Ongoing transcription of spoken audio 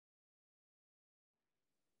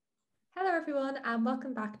Hello everyone and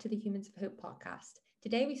welcome back to the Humans of Hope podcast.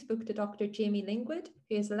 Today we spoke to Dr. Jamie Lingwood,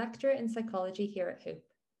 who is a lecturer in psychology here at Hope.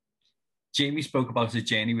 Jamie spoke about his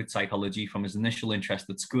journey with psychology from his initial interest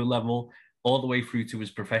at school level all the way through to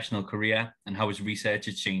his professional career and how his research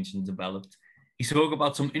has changed and developed. He spoke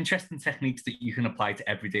about some interesting techniques that you can apply to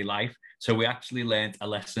everyday life, so we actually learned a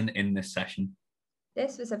lesson in this session.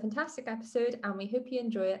 This was a fantastic episode and we hope you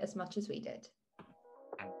enjoy it as much as we did.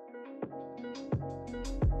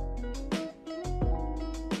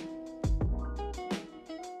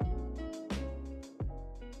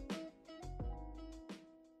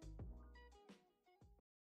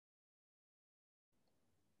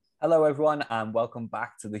 Hello, everyone, and welcome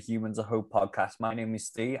back to the Humans of Hope podcast. My name is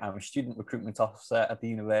Steve. I'm a student recruitment officer at the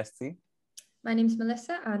university. My name is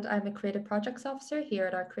Melissa, and I'm a creative projects officer here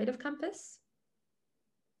at our creative campus.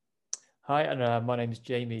 Hi, and my name is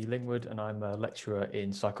Jamie Lingwood, and I'm a lecturer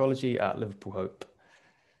in psychology at Liverpool Hope.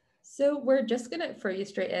 So we're just going to throw you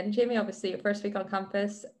straight in. Jamie, obviously your first week on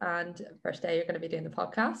campus and first day you're going to be doing the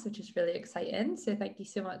podcast, which is really exciting. So thank you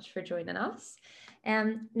so much for joining us.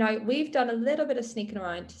 Now we've done a little bit of sneaking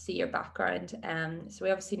around to see your background. So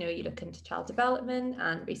we obviously know you look into child development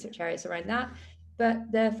and research areas around that. But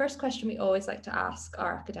the first question we always like to ask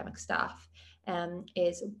our academic staff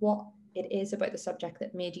is what it is about the subject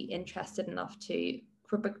that made you interested enough to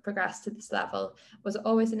progress to this level. Was it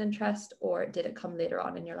always an interest or did it come later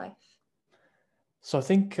on in your life? So I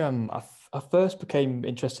think I first became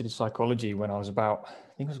interested in psychology when I was about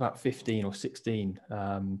 15 or 16.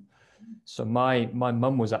 So my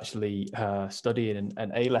mum was actually studying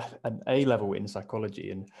an A level in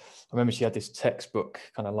psychology, and I remember she had this textbook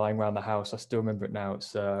kind of lying around the house. I still remember it now.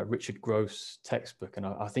 It's Richard Gross textbook, and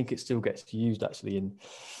I think it still gets used actually in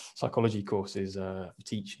psychology courses for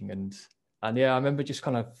teaching. And yeah, I remember just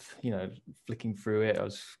kind of, flicking through it. I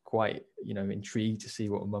was quite, intrigued to see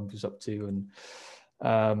what my mum was up to.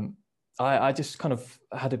 And I just kind of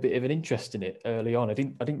had a bit of an interest in it early on. I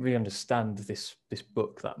didn't really understand this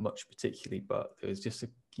book that much particularly, but there was just a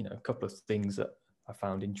couple of things that I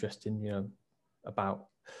found interesting, about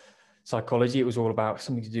psychology. It was all about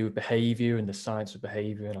something to do with behavior and the science of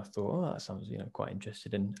behavior. And I thought, oh, that sounds, quite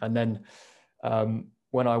interesting. And then,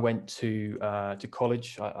 when I went to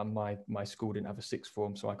college, my school didn't have a sixth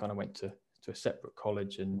form, so I kind of went to a separate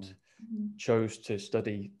college and chose to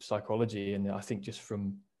study psychology. And I think just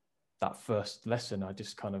from that first lesson, I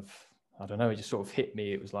just kind of, I don't know, it just sort of hit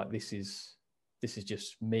me. It was like, this is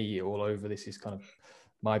just me all over. This is kind of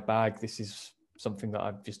my bag. This is something that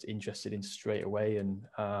I'm just interested in straight away. And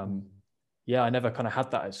yeah, I never kind of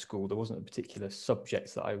had that at school. There wasn't a particular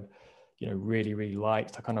subject that I really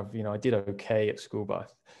liked. I kind of, I did okay at school,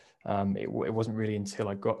 but it wasn't really until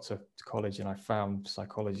I got to college and I found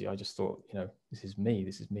psychology, I just thought, this is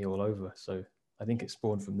me all over. So I think it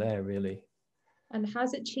spawned from there, really. And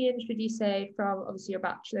has it changed, would you say, from obviously your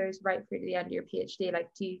bachelor's right through to the end of your PhD? Like,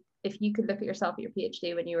 if you could look at yourself at your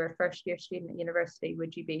PhD when you were a first year student at university,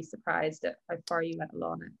 would you be surprised at how far you went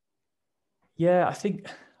along it? Yeah, I think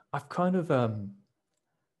I've kind of,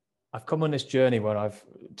 I've come on this journey where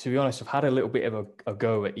to be honest, I've had a little bit of a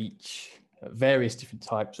go at various different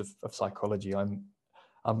types of psychology. I'm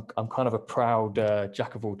kind of a proud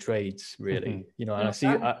jack of all trades, really.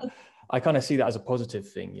 And I kind of see that as a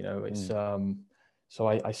positive thing. It's so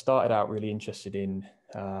I started out really interested in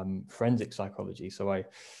forensic psychology. So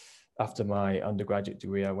after my undergraduate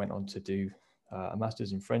degree, I went on to do a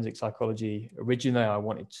master's in forensic psychology. Originally, I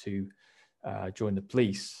wanted to join the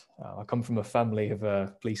police. I come from a family of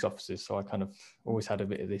police officers, so I kind of always had a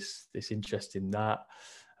bit of this interest in that.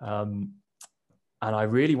 And I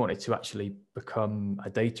really wanted to actually become a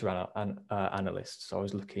data analyst. So I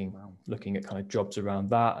was looking at kind of jobs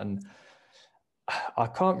around that. And I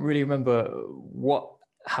can't really remember what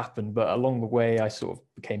happened, but along the way, I sort of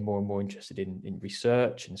became more and more interested in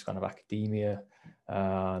research and kind of academia.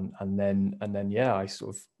 And then, yeah, I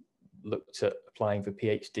sort of looked at applying for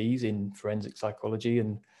PhDs in forensic psychology,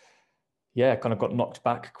 and yeah, kind of got knocked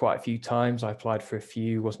back quite a few times. I applied for a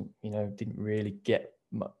few, didn't really get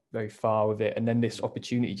very far with it. And then this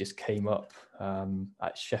opportunity just came up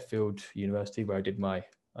at Sheffield University, where I did my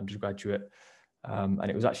undergraduate. And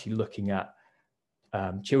it was actually looking at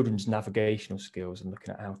children's navigational skills and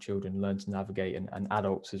looking at how children learn to navigate and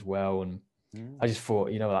adults as well. And I just thought,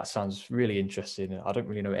 that sounds really interesting. I don't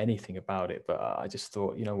really know anything about it, but I just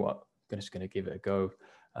thought, what, I'm just going to give it a go.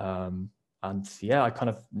 And yeah, I kind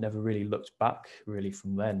of never really looked back really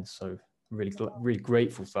from then. So really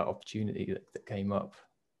grateful for that opportunity that came up.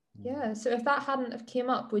 Yeah. So if that hadn't have came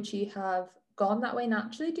up, would you have gone that way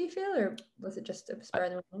naturally, do you feel, or was it just a spur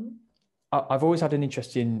of the moment? I've always had an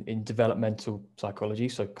interest in developmental psychology,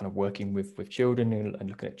 so kind of working with children and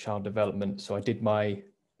looking at child development. So I did my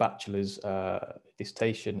bachelor's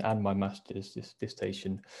dissertation and my master's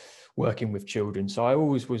dissertation working with children. So I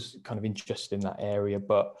always was kind of interested in that area,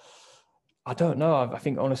 but I don't know. I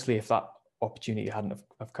think honestly, if that opportunity hadn't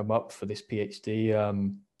have come up for this PhD,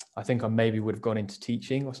 I think I maybe would have gone into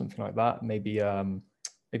teaching or something like that. Maybe a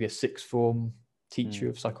sixth form teacher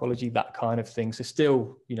of psychology, that kind of thing. So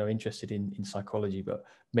still, interested in psychology, but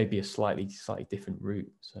maybe a slightly different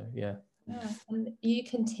route. So yeah. Yeah. And you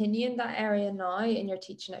continue in that area now and you're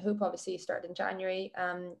teaching at Hope. Obviously you started in January.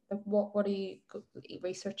 What are you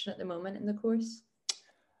researching at the moment in the course?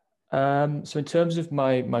 So in terms of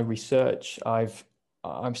my research,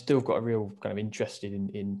 I'm still got a real kind of interest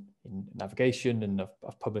in navigation, and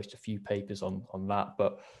I've published a few papers on that.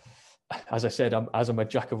 But as I said, I'm a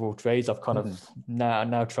jack of all trades. I've kind of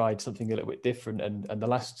now tried something a little bit different, and the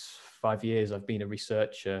last 5 years I've been a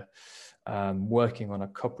researcher working on a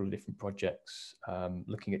couple of different projects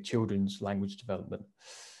looking at children's language development.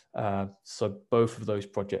 So both of those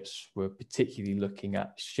projects were particularly looking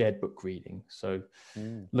at shared book reading. So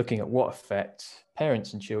looking at what effect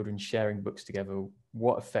parents and children sharing books together,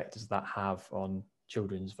 what effect does that have on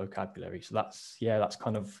children's vocabulary? So that's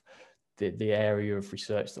kind of the area of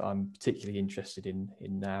research that I'm particularly interested in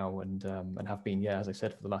now, and have been, as I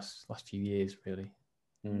said, for the last few years, really.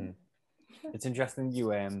 It's interesting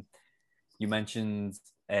you mentioned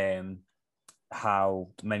how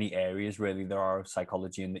many areas really there are of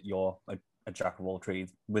psychology, and that you're a jack of all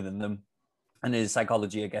trades within them. And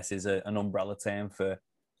psychology, I guess, is an umbrella term for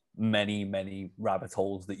many, many rabbit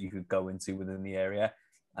holes that you could go into within the area.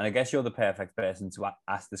 And I guess you're the perfect person to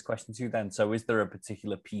ask this question to then. So is there a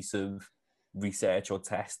particular piece of research or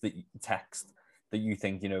text that you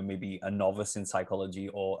think, maybe a novice in psychology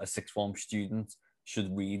or a sixth form student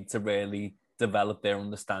should read to really develop their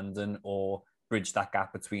understanding or bridge that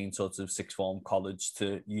gap between sort of sixth form, college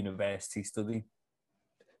to university study?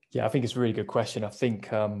 Yeah, I think it's a really good question. I think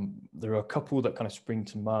there are a couple that kind of spring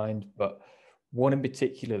to mind, but one in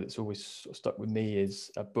particular that's always sort of stuck with me is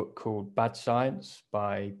a book called Bad Science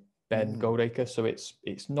by Ben Goldacre. So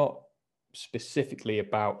it's not specifically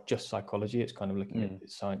about just psychology. It's kind of looking at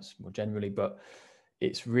science more generally, but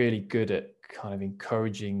it's really good at kind of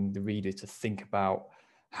encouraging the reader to think about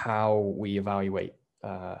how we evaluate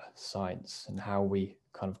science and how we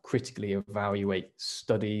kind of critically evaluate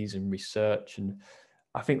studies and research. And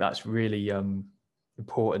I think that's really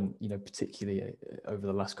important, particularly over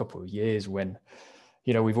the last couple of years when,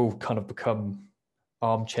 we've all kind of become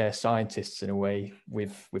armchair scientists in a way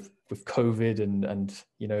with COVID and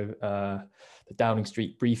the Downing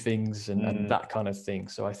Street briefings and that kind of thing.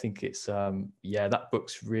 So I think it's that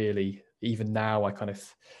book's really, even now I kind of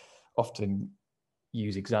often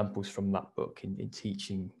use examples from that book in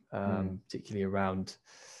teaching, particularly around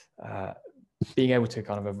being able to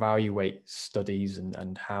kind of evaluate studies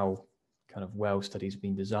and how kind of well studies have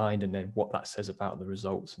been designed, and then what that says about the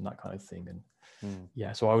results and that kind of thing.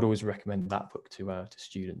 And so I would always recommend that book to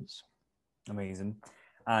students. Amazing.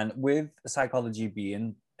 And with psychology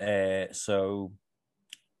being so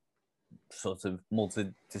sort of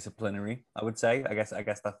multidisciplinary, I would say, I guess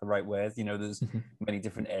that's the right word. There's many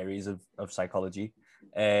different areas of psychology.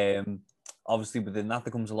 Obviously within that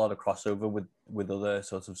there comes a lot of crossover with other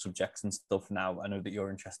sorts of subjects and stuff. Now I know that you're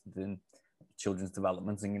interested in children's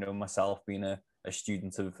development, and myself being a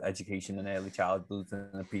student of education and early childhood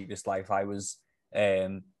in a previous life, I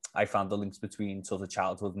found the links between sort of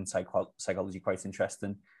childhood and psychology quite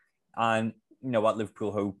interesting. And at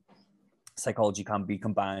Liverpool Hope, psychology can be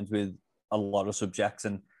combined with a lot of subjects,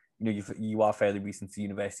 and you are fairly recent to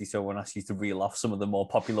university, so I won't ask you to reel off some of the more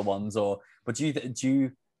popular ones. But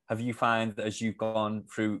have you found that as you've gone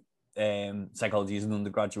through psychology as an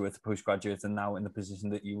undergraduate, postgraduate, and now in the position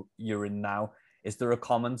that you're in now, is there a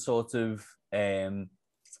common sort of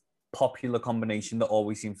popular combination that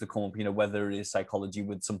always seems to come up, whether it is psychology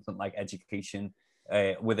with something like education,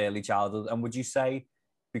 with early childhood? And would you say,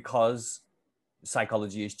 because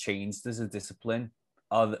psychology has changed as a discipline,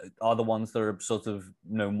 are the ones that are sort of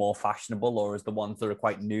more fashionable, or is the ones that are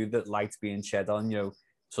quite new that light's being shed on,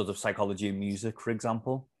 sort of psychology and music, for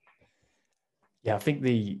example? Yeah, I think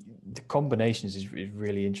the combinations is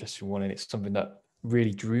really interesting one, and it's something that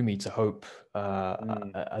really drew me to Hope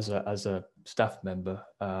as a staff member.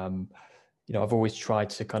 I've always tried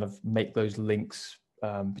to kind of make those links,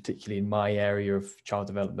 particularly in my area of child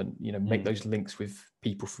development, make those links with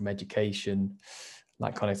people from education,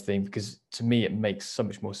 that kind of thing, because to me it makes so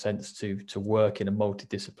much more sense to work in a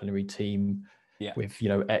multidisciplinary team with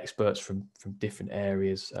experts from different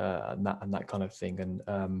areas and that kind of thing.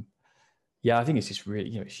 And Yeah, I think it's just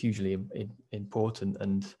really, it's hugely important.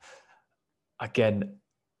 And again,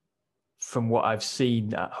 from what I've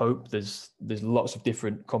seen at Hope, there's lots of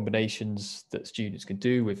different combinations that students can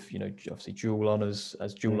do with, obviously dual honours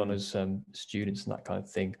students and that kind of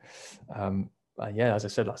thing. And yeah, as I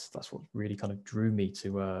said, that's what really kind of drew me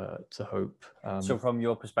to Hope. So from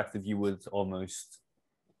your perspective, you would almost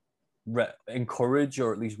encourage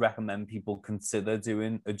or at least recommend people consider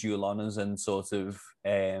doing a dual honours and sort of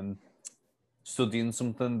studying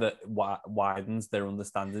something that widens their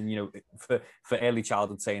understanding. For early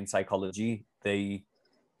childhood, say in psychology, a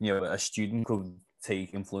student could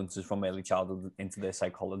take influences from early childhood into their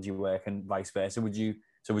psychology work and vice versa. Would you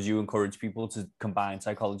encourage people to combine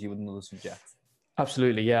psychology with another subject?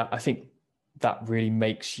 Absolutely, yeah. I think that really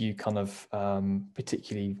makes you kind of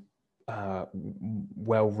particularly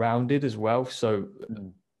well-rounded as well. So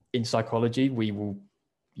in psychology, we will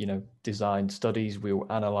design studies, we'll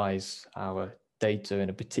analyze our data in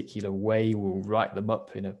a particular way, we'll write them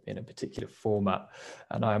up in a particular format.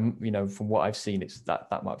 And I'm, from what I've seen, it's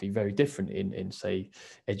that might be very different in say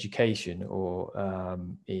education or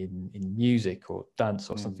in music or dance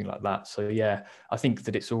or something like that. So yeah, I think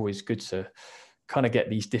that it's always good to kind of get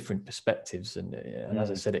these different perspectives, and as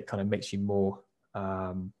I said, it kind of makes you more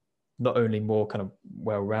not only more kind of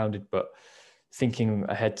well-rounded, but thinking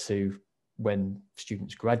ahead to when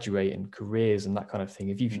students graduate and careers and that kind of thing.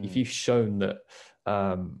 If you've shown that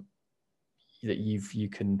that you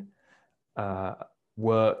can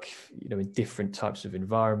work in different types of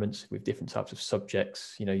environments with different types of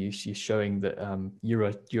subjects, you're showing that you're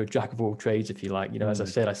a jack of all trades, if you like. As I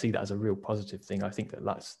said, I see that as a real positive thing. I think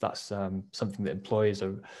that's something that employers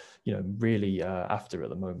are really after at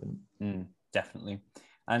the moment. Definitely.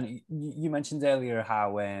 And you mentioned earlier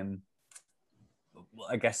how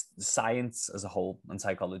I guess science as a whole and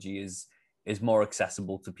psychology is more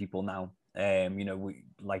accessible to people now.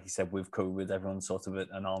 Like you said, with COVID, everyone's sort of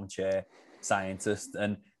an armchair scientist,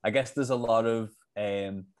 and I guess there's a lot of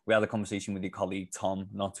we had a conversation with your colleague Tom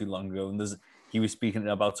not too long ago, and he was speaking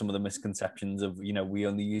about some of the misconceptions of we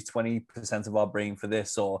only use 20% of our brain for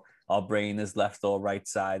this, or our brain is left or right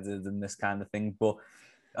sided and this kind of thing. But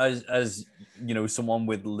as someone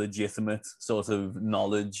with legitimate sort of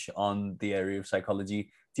knowledge on the area of psychology,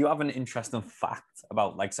 do you have an interesting fact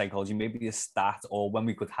about like psychology, maybe a stat, or when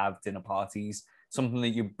we could have dinner parties, something that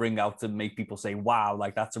you bring out to make people say, wow,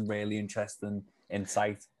 like that's a really interesting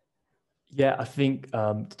insight? Yeah, I think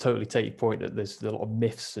to totally take your point that there's a lot of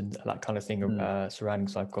myths and that kind of thing surrounding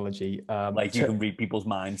psychology. Like you can read people's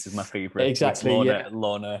minds is my favorite. Exactly.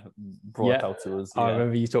 Lorna brought out to us. Yeah. I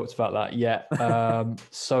remember you talked about that. Yeah.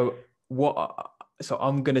 So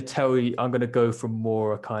I'm going to tell you, I'm going to go from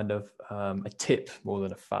more a kind of a tip more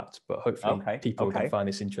than a fact, but hopefully people are going to find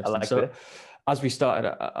this interesting. As I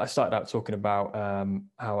started out talking about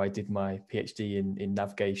how I did my PhD in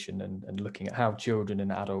navigation and looking at how children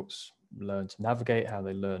and adults learn to navigate, how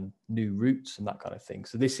they learn new routes and that kind of thing.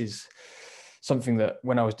 So this is something that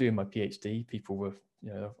when I was doing my PhD, people were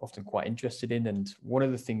often quite interested in. And one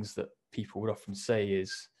of the things that people would often say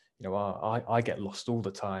is, I get lost all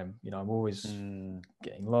the time. I'm always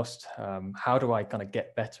getting lost. How do I kind of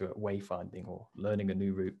get better at wayfinding or learning a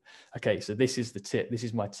new route? Okay, so this is the tip. This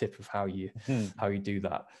is my tip of how you do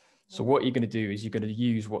that. So what you're going to do is you're going to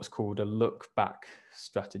use what's called a look back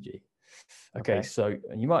strategy. Okay. So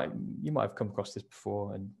you might have come across this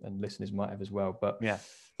before, and listeners might have as well. But yeah,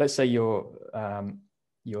 let's say you're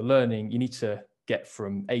learning. You need to get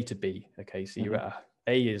from A to B. Okay, so you're at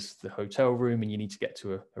A is the hotel room, and you need to get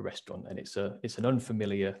to a restaurant, and it's an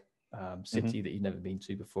unfamiliar city that you've never been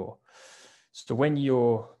to before. So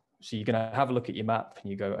you're going to have a look at your map,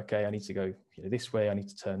 and you go, okay, I need to go this way. I need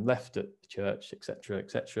to turn left at the church, etc.,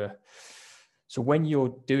 etc. So when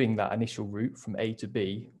you're doing that initial route from A to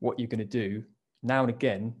B, what you're going to do now and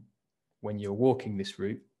again, when you're walking this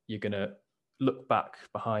route, you're going to look back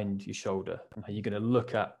behind your shoulder, and you're going to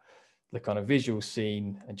look at the kind of visual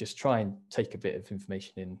scene and just try and take a bit of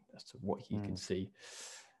information in as to what you can see.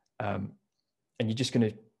 And you're just going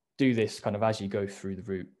to do this kind of as you go through the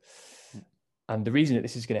route. And the reason that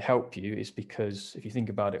this is going to help you is because if you think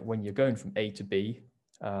about it, when you're going from A to B,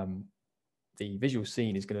 the visual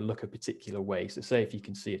scene is going to look a particular way. So say if you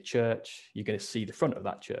can see a church, you're going to see the front of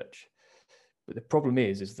that church. But the problem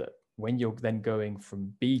is that when you're then going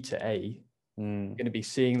from B to A, you're going to be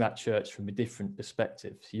seeing that church from a different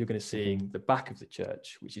perspective. So you're going to see the back of the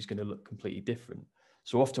church, which is going to look completely different.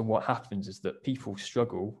 So often what happens is that people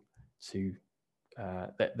struggle to,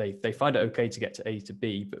 they find it okay to get to A to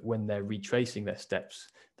B, but when they're retracing their steps,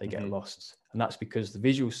 they get lost. And that's because the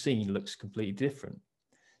visual scene looks completely different.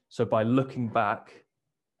 So by looking back,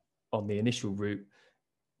 on the initial route,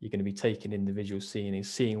 you're going to be taking in the visual scene and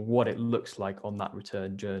seeing what it looks like on that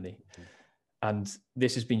return journey. And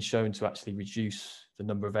this has been shown to actually reduce the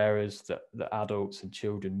number of errors that adults and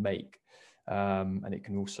children make. And it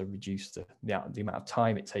can also reduce the amount of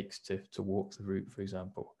time it takes to walk the route, for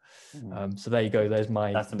example. So there you go. There's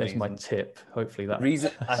my tip. Hopefully that.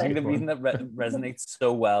 I think the reason that resonates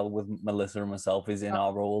so well with Melissa and myself is in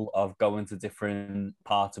our role of going to different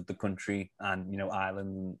parts of the country and, you know,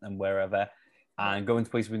 Ireland and wherever, and going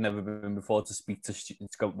to places we've never been before to speak to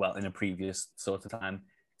students. In a previous sort of time,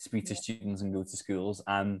 speak to students and go to schools.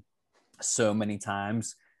 And so many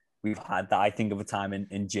times we've had that. I think of a time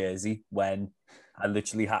in Jersey when I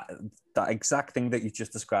literally had that exact thing that you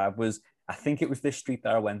just described. I think it was this street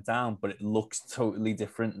that I went down, but it looks totally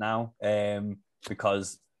different now,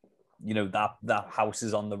 because, you know, that house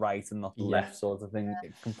is on the right and not the left, sort of thing,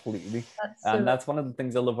 completely. That's one of the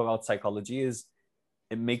things I love about psychology is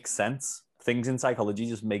it makes sense. Things in psychology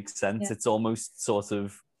just make sense. It's almost sort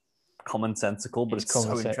of commonsensical, but it's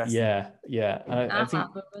so interesting. Yeah. And I think,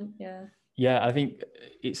 I think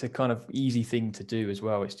it's a kind of easy thing to do as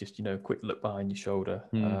well. It's just, you know, a quick look behind your shoulder.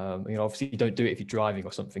 You know, obviously you don't do it if you're driving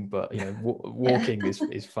or something, but, you know, walking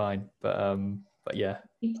is fine. But yeah,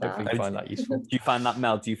 hopefully you find that useful. Do you find that,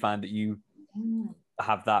 Mel? Do you find that you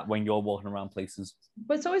have that when you're walking around places?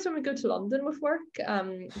 But it's always when we go to London with work,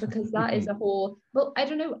 because that is a whole, well, I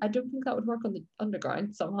don't know, I don't think that would work on the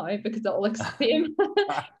underground somehow because it all looks the same.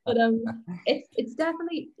 But it's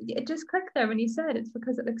definitely, it just clicked there when you said it's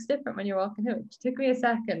because it looks different when you're walking home. It took me a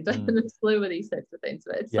second to look slow with these types of things,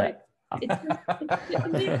 but it's like it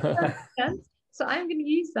makes sense. So I'm going to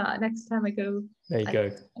use that next time I go. There you go.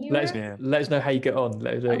 Let us know how you get on.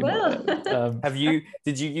 Let us know.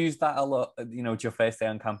 Did you use that a lot? You know, it's your first day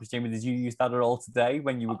on campus, Jamie. Did you use that at all today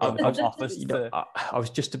when you were going to the office? You know, I was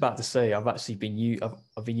just about to say I've actually been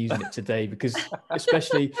using it today because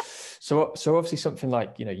especially so obviously something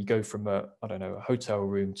like, you know, you go from a hotel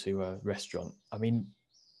room to a restaurant. I mean,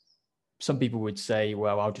 some people would say,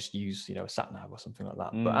 well, I'll just use, you know, a sat nav or something like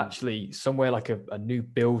that. But actually somewhere like a new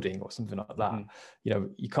building or something like that, you know,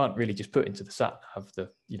 you can't really just put into the sat nav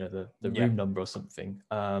the room number or something.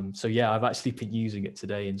 So yeah, I've actually been using it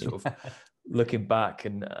today and sort of looking back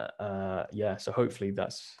and so hopefully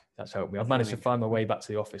that's helped me. I've managed to find my way back to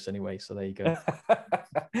the office anyway. So there you go.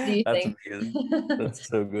 That's amazing. That's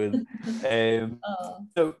so good.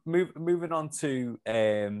 So moving on to,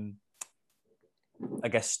 I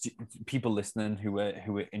guess people listening who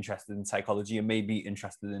are interested in psychology and maybe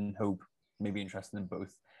interested in hope, maybe interested in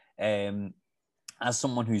both. As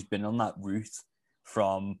someone who's been on that route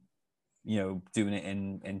from, you know, doing it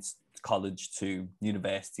in college to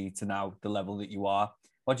university to now the level that you are,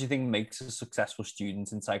 what do you think makes a successful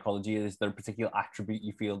student in psychology? Is there a particular attribute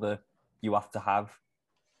you feel that you have to have?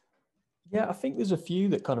 Yeah, I think there's a few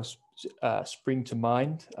that kind of spring to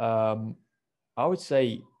mind. I would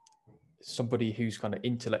say somebody who's kind of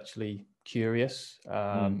intellectually curious,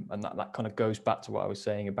 and that kind of goes back to what I was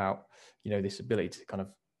saying about, you know, this ability to kind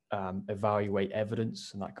of evaluate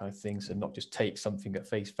evidence and that kind of thing. So not just take something at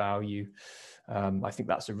face value. I think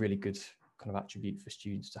that's a really good kind of attribute for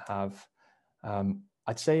students to have.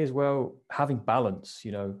 I'd say as well, having balance,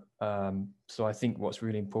 you know. So I think what's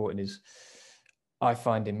really important is, I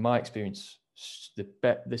find in my experience,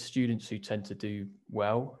 the students who tend to do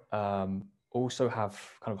well also have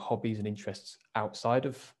kind of hobbies and interests outside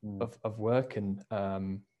of work, and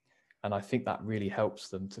I think that really helps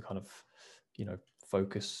them to kind of, you know,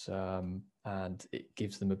 focus, and it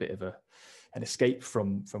gives them a bit of an escape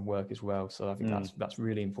from work as well. So I think that's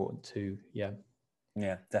really important too. Yeah,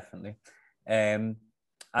 definitely. And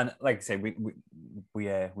like I say, we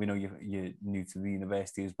know you're new to the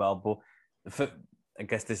university as well, but I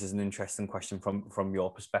guess this is an interesting question from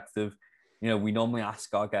your perspective. You know, we normally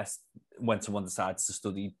ask our guests, when someone decides to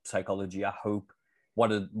study psychology at Hope,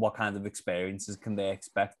 what kind of experiences can they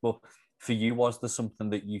expect? But for you, was there something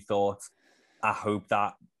that you thought, I hope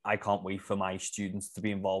that I can't wait for my students to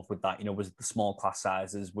be involved with that? You know, was it the small class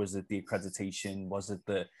sizes? Was it the accreditation? Was it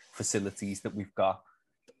the facilities that we've got?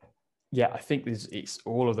 Yeah, I think it's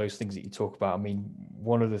all of those things that you talk about. I mean,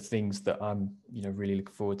 one of the things that I'm, you know, really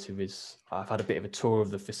looking forward to is I've had a bit of a tour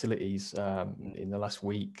of the facilities in the last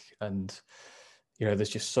week, and, you know, there's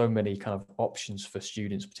just so many kind of options for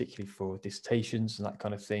students, particularly for dissertations and that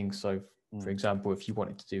kind of thing. So, for example, if you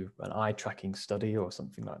wanted to do an eye tracking study or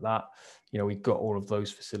something like that, you know, we've got all of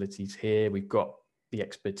those facilities here. We've got the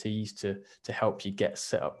expertise to help you get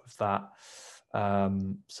set up with that.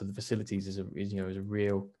 So the facilities is a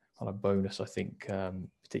real kind of bonus, I think,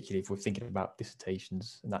 particularly if we're thinking about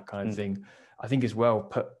dissertations and that kind of thing. I think as well,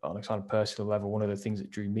 on a kind of personal level, one of the things that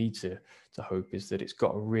drew me to Hope is that it's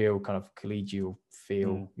got a real kind of collegial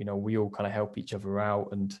feel. You know, we all kind of help each other out,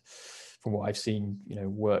 and from what I've seen, you know,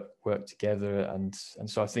 work together, and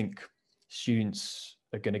so I think students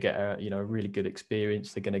are going to get a really good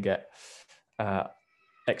experience. They're going to get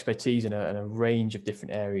expertise in a range of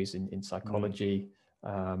different areas in psychology,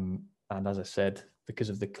 and as I said, because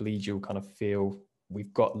of the collegial kind of feel,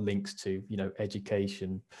 we've got links to, you know,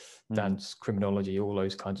 education, dance, criminology, all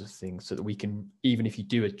those kinds of things, so that we can, even if you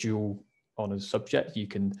do a dual honours subject, you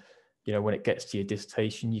can, you know, when it gets to your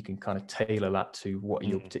dissertation, you can kind of tailor that to what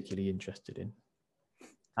you're particularly interested in.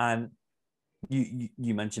 And you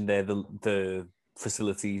mentioned there the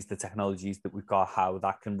facilities, the technologies that we've got, how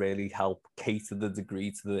that can really help cater the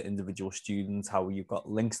degree to the individual students, how you've got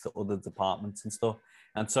links to other departments and stuff.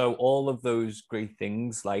 And so all of those great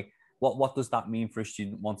things, like what does that mean for a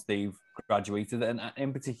student once they've graduated? And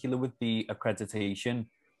in particular with the accreditation,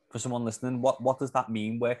 for someone listening, what does that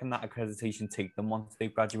mean? Where can that accreditation take them once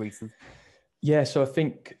they've graduated? Yeah, so I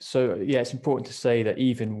think, it's important to say that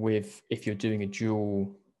even if you're doing a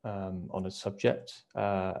dual on a subject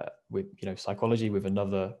with, you know, psychology with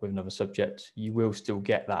another subject, you will still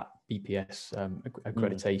get that BPS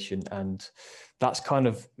accreditation, and that's kind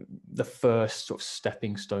of the first sort of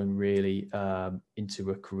stepping stone really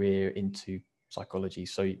into a career into psychology.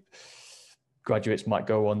 So graduates might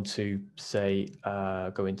go on to say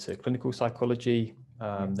go into clinical psychology.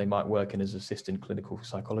 They might work in as assistant clinical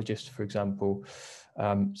psychologist, for example.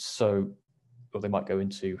 Or they might go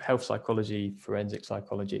into health psychology, forensic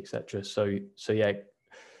psychology, etc. So yeah,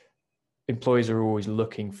 employers are always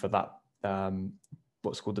looking for that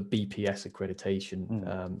what's called the BPS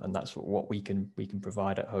accreditation, and that's what we can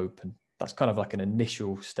provide at Hope, and that's kind of like an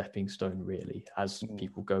initial stepping stone really as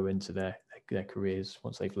people go into their careers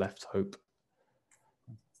once they've left Hope.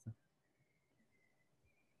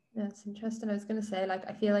 That's interesting. I was going to say, like,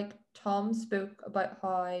 I feel like Tom spoke about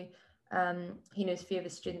how he knows a few of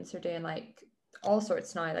his students are doing like all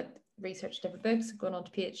sorts now, like research different books, going on to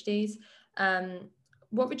PhDs.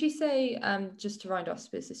 What would you say, just to round off, I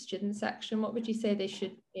suppose, the student section, what would you say they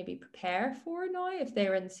should maybe prepare for now if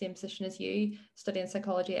they're in the same position as you, studying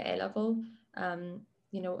psychology at A-level?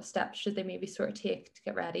 You know, what steps should they maybe sort of take to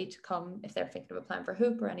get ready to come if they're thinking of applying for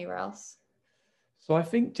Hope or anywhere else? So I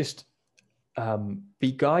think just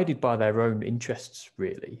be guided by their own interests,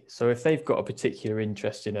 really. So if they've got a particular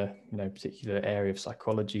interest in a particular area of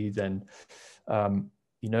psychology, then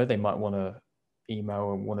they might want to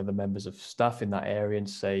email one of the members of staff in that area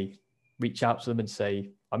and reach out to them and say,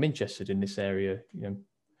 I'm interested in this area. You know,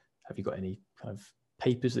 have you got any kind of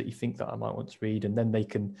papers that you think that I might want to read? And then they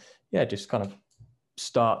can, just kind of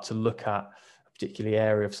start to look at a particular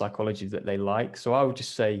area of psychology that they like. So I would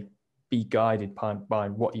just say, be guided by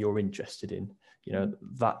what you're interested in. You know,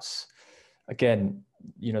 that's, again,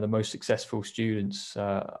 the most successful students,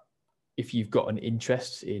 if you've got an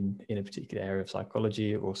interest in a particular area of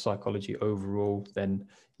psychology or psychology overall, then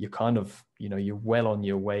you're kind of, you're well on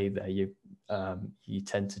your way there. You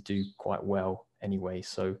tend to do quite well anyway.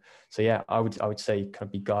 So yeah, I would say kind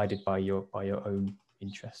of be guided by your own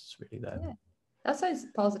interests really there. Yeah. That sounds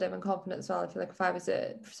positive and confident as well. I feel like if I was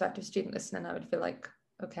a prospective student listening, I would feel like,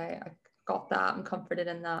 okay, I got that, I'm comforted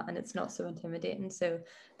in that, and it's not so intimidating. So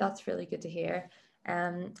that's really good to hear.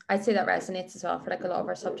 I'd say that resonates as well for like a lot of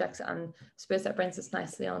our subjects, and I suppose that brings us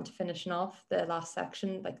nicely on to finishing off the last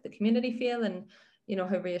section, like the community feel and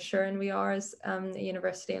how reassuring we are as a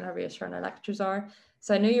university and how reassuring our lectures are.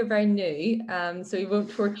 So I know you're very new, so we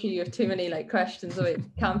won't torture you with too many like questions about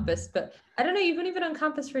campus, but I don't know, you've only been on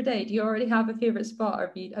campus for a day. Do you already have a favorite spot,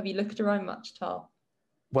 or have you looked around much at all?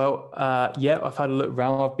 Well, I've had a look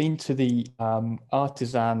around. I've been to the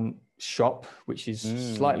artisan shop, which is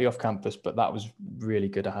slightly off campus, but that was really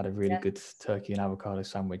good. I had a really good turkey and avocado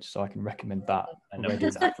sandwich, so I can recommend that. I know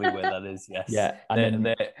exactly where that is. Yes. Yeah,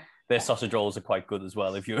 and their sausage rolls are quite good as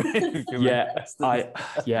well. If you're interested.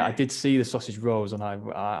 I did see the sausage rolls, and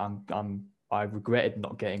I regretted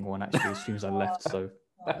not getting one actually as soon as I left. So.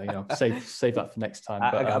 Save that for next time.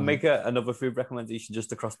 But, I'll make another food recommendation.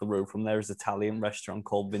 Just across the road from there is an Italian restaurant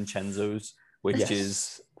called Vincenzo's, which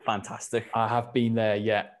is fantastic. I have been there.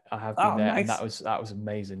 Yeah, I have been there, nice. And that was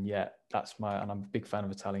amazing. Yeah, and I'm a big fan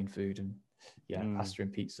of Italian food and pasta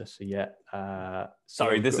and pizza. So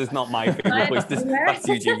sorry, this is not my favorite place. This back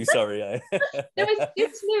to you, Jamie. Sorry. No, it's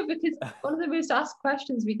good to know, because one of the most asked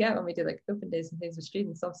questions we get when we do like open days and things with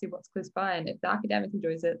students, obviously what's close by, and if the academic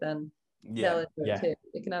enjoys it, then too.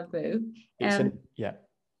 We can have both.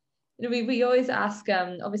 We always ask,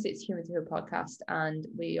 obviously it's Human to Hope podcast, and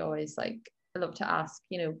we always like I love to ask,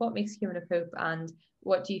 you know, what makes Human of Hope and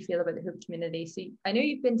what do you feel about the Hope community? So I know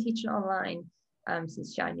you've been teaching online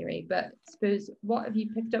since January, but I suppose what have you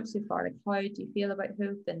picked up so far? Like, how do you feel about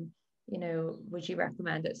Hope, and you know, would you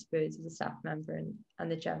recommend it, I suppose, as a staff member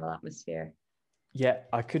and the general atmosphere? Yeah,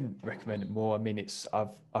 I couldn't recommend it more. I mean,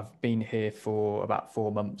 I've been here for about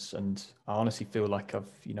 4 months, and I honestly feel like I've,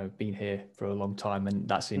 you know, been here for a long time, and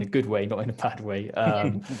that's in a good way, not in a bad way.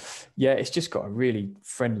 Yeah, it's just got a really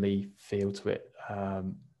friendly feel to it.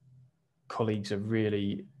 Colleagues are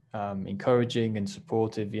really encouraging and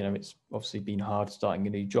supportive. You know, it's obviously been hard starting a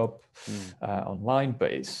new job online,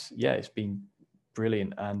 but it's been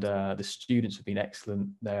brilliant, and the students have been excellent.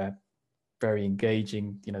 They're very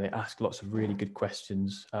engaging. You know, they ask lots of really good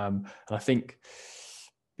questions, and I think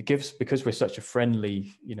because we're such a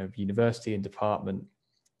friendly, you know, university and department,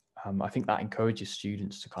 I think that encourages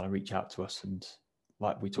students to kind of reach out to us. And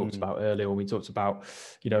like we talked about earlier, when we talked about,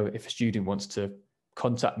 you know, if a student wants to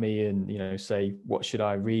contact me and, you know, say, what should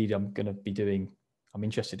I read? I'm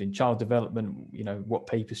interested in child development, you know, what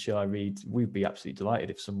papers should I read? We'd be absolutely delighted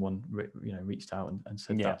if someone, you know, reached out and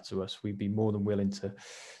said that to us. We'd be more than willing to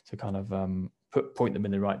kind of point them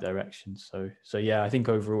in the right direction. So yeah, I think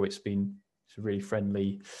overall it's a really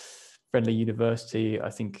friendly university. I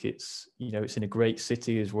think it's, you know, it's in a great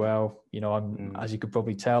city as well. You know, as you could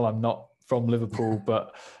probably tell, I'm not from Liverpool,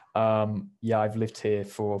 but yeah, I've lived here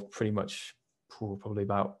for pretty much probably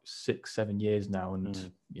about 6-7 years now,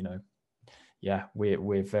 and you know, yeah,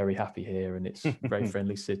 we're very happy here, and it's a very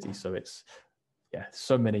friendly city. So it's, yeah,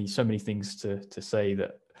 so many things to say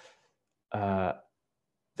that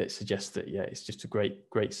that suggest that, yeah, it's just a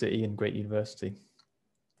great city and great university.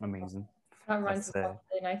 Amazing. That runs really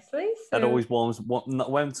nicely. So... That always warms,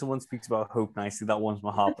 when someone speaks about Hope nicely, that warms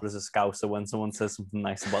my heart. But as a Scouser, when someone says something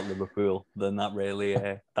nice about Liverpool, then that really,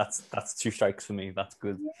 that's 2 strikes for me. That's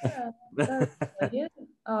good. Yeah, that's brilliant.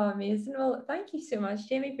 Oh, amazing. Well, thank you so much,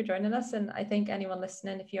 Jamie, for joining us. And I think anyone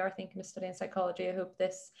listening, if you are thinking of studying psychology, I hope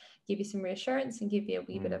this give you some reassurance and give you a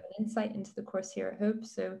wee bit of an insight into the course here at Hope.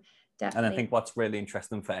 So definitely. And I think what's really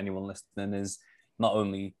interesting for anyone listening is not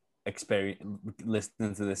only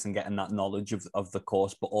listening to this and getting that knowledge of the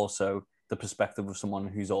course, but also the perspective of someone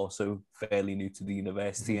who's also fairly new to the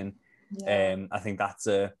university. And I think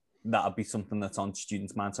that'll be something that's on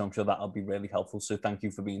students' minds, so I'm sure that'll be really helpful. So thank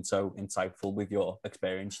you for being so insightful with your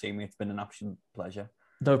experience, Jamie. It's been an absolute pleasure.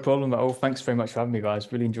 No problem at all. Thanks very much for having me,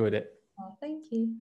 guys. Really enjoyed it. Oh, thank you.